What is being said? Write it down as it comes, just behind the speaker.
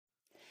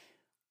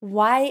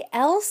Why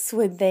else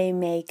would they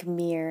make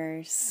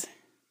mirrors?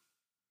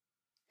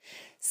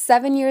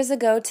 7 years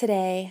ago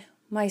today,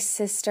 my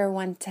sister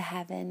went to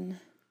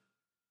heaven.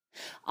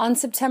 On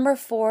September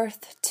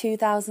 4th,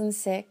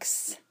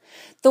 2006,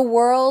 the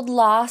world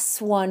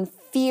lost one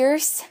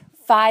fierce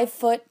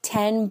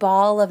 5'10"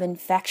 ball of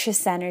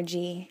infectious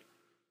energy.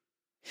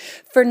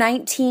 For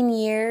 19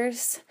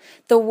 years,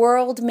 the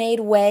world made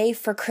way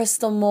for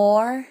Crystal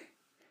Moore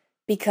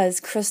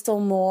because Crystal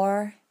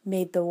Moore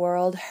made the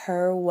world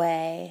her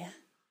way.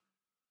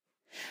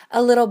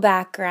 A little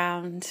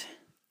background.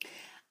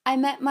 I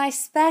met my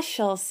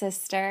special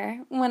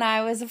sister when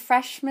I was a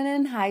freshman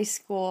in high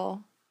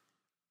school.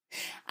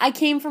 I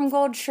came from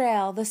Gold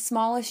Trail, the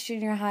smallest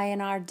junior high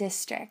in our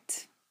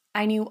district.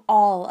 I knew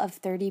all of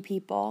 30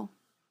 people.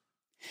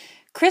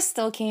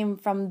 Crystal came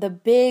from the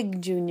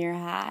big junior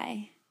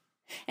high.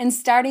 And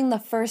starting the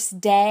first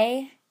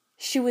day,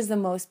 she was the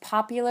most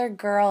popular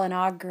girl in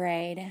our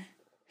grade.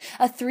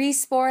 A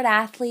 3-sport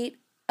athlete,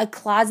 a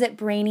closet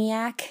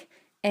brainiac,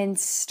 and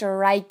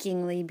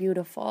strikingly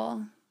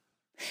beautiful.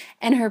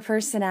 And her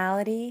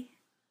personality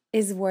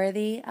is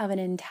worthy of an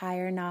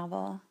entire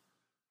novel.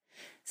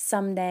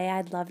 Someday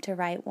I'd love to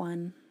write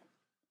one.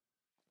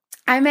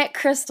 I met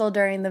Crystal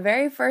during the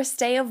very first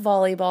day of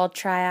volleyball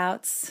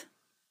tryouts.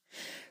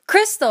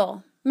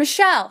 Crystal,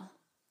 Michelle,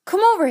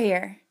 come over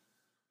here.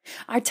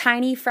 Our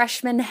tiny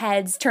freshman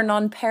heads turned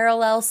on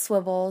parallel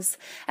swivels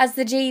as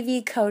the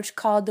JV coach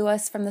called to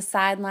us from the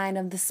sideline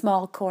of the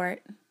small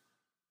court.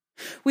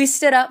 We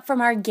stood up from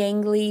our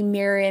gangly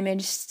mirror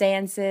image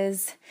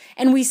stances,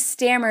 and we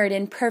stammered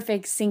in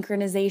perfect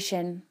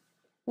synchronization.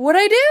 What'd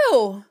I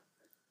do?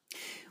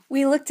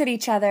 We looked at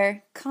each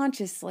other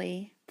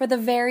consciously for the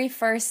very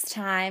first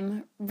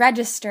time,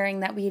 registering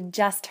that we had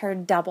just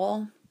heard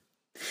double.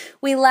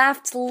 We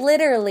laughed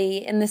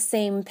literally in the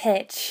same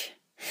pitch.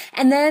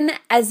 And then,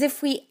 as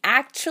if we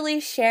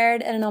actually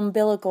shared an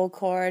umbilical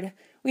cord,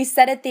 we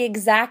said at the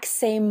exact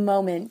same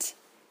moment,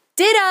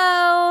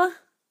 "Ditto!"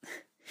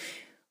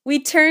 We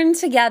turned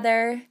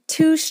together,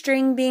 2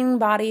 string bean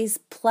bodies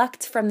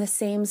plucked from the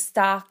same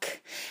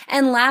stalk,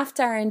 and laughed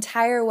our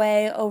entire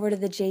way over to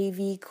the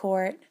JV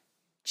court,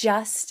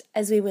 just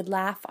as we would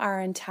laugh our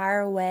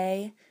entire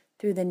way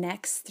through the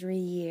next 3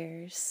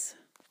 years.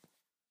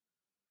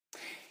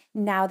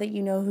 Now that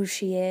you know who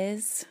she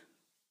is,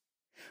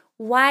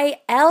 why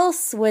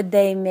else would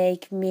they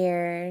make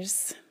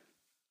mirrors?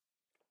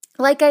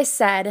 Like I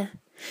said,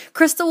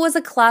 Crystal was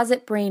a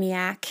closet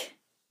brainiac,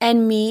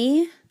 and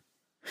me,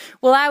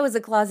 well, I was a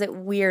closet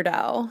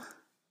weirdo.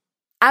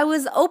 I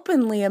was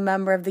openly a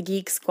member of the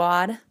Geek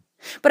Squad,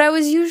 but I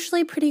was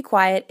usually pretty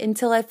quiet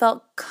until I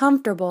felt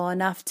comfortable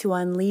enough to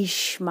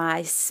unleash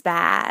my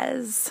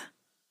spaz.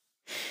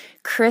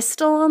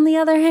 Crystal, on the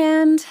other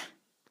hand,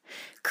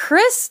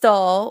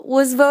 Crystal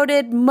was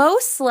voted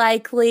most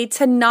likely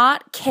to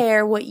not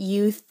care what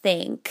you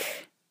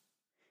think.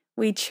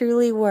 We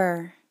truly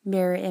were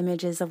mirror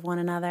images of one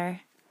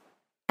another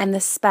and the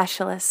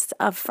specialist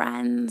of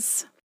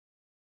friends.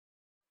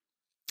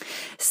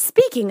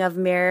 Speaking of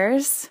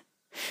mirrors,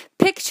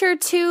 picture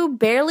 2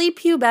 barely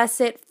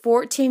pubescent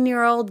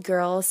 14-year-old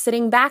girls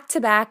sitting back to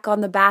back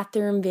on the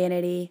bathroom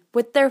vanity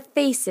with their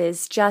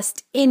faces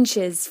just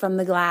inches from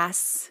the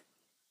glass.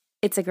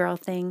 It's a girl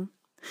thing.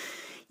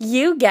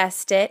 You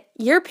guessed it,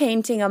 you're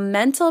painting a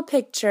mental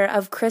picture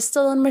of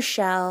Crystal and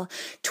Michelle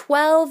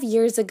 12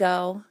 years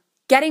ago,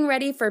 getting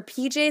ready for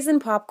PJs and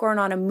popcorn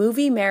on a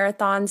movie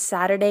marathon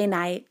Saturday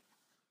night.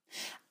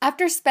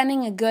 After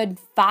spending a good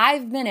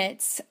 5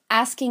 minutes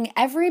asking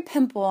every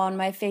pimple on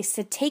my face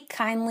to take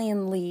kindly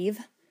and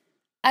leave,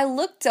 I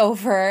looked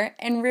over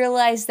and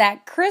realized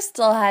that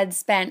Crystal had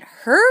spent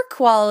her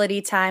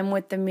quality time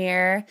with the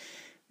mirror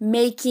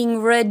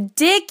making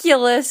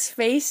ridiculous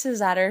faces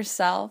at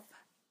herself.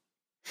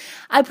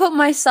 I put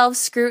my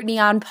self-scrutiny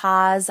on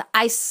pause.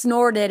 I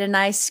snorted and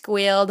I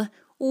squealed,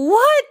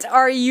 "What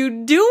are you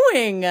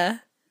doing?"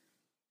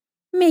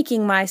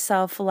 "Making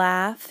myself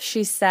laugh,"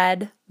 she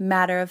said,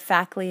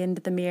 matter-of-factly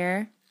into the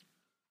mirror.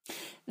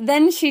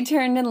 Then she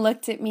turned and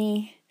looked at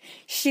me.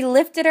 She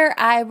lifted her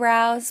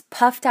eyebrows,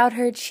 puffed out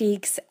her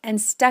cheeks, and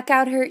stuck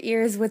out her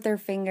ears with her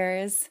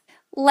fingers,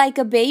 like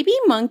a baby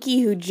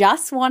monkey who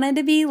just wanted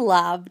to be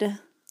loved.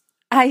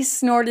 I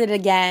snorted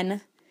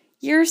again.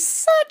 "You're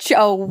such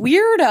a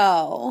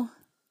weirdo."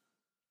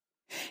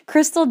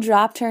 Crystal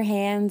dropped her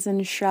hands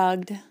and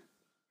shrugged.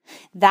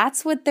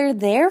 "That's what they're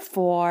there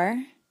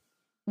for.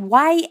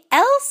 Why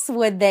else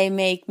would they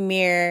make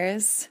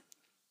mirrors?"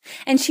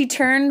 And she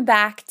turned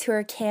back to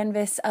her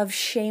canvas of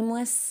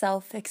shameless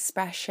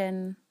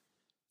self-expression.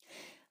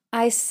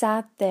 I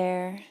sat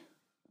there,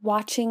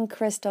 watching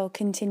Crystal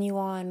continue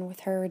on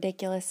with her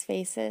ridiculous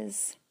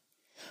faces,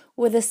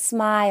 with a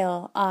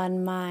smile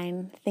on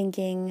mine,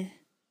 thinking,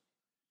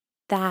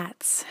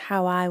 that's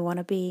how I want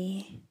to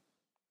be.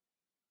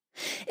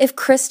 If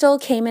Crystal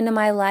came into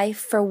my life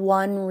for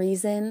one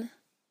reason,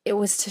 it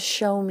was to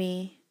show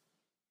me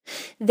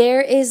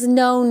there is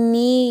no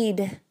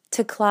need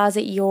to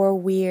closet your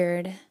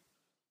weird.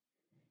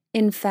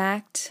 In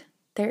fact,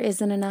 there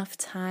isn't enough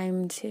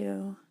time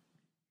to.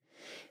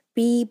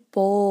 Be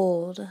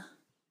bold.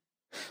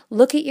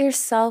 Look at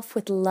yourself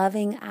with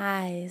loving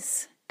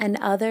eyes, and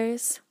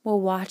others will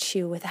watch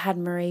you with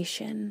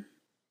admiration.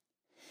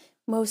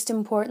 Most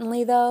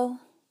importantly, though,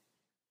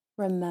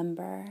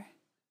 remember,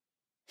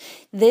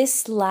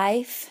 this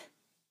life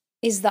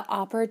is the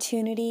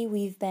opportunity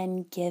we've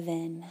been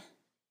given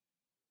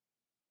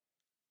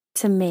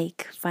to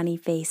make funny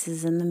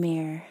faces in the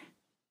mirror.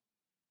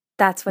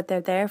 That's what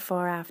they're there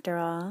for, after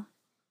all,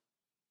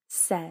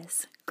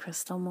 says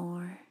Crystal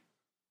Moore.